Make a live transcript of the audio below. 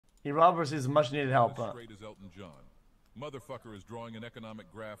Erobb versus much needed help. As straight as Elton John. Motherfucker is drawing an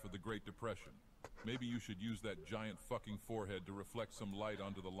economic graph of the Great Depression. Maybe you should use that giant fucking forehead to reflect some light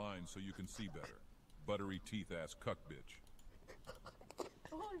onto the line so you can see better. Buttery teeth ass cuck bitch.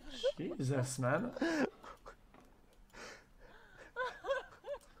 Jesus, man.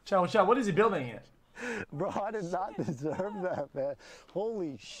 Chow, what is he building it? Bro, I did not deserve that, man.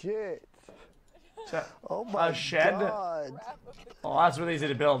 Holy shit. Oh my a shed? God. Oh, that's really easy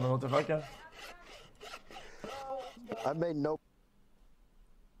to build, motherfucker. I made no.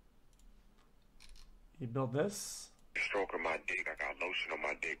 You built this? Stroking my dick. I got lotion on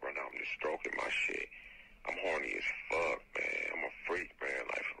my dick right now. I'm just stroking my shit. I'm horny as fuck, man. I'm a freak, man.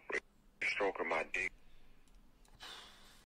 Like, for real. Stroking my dick.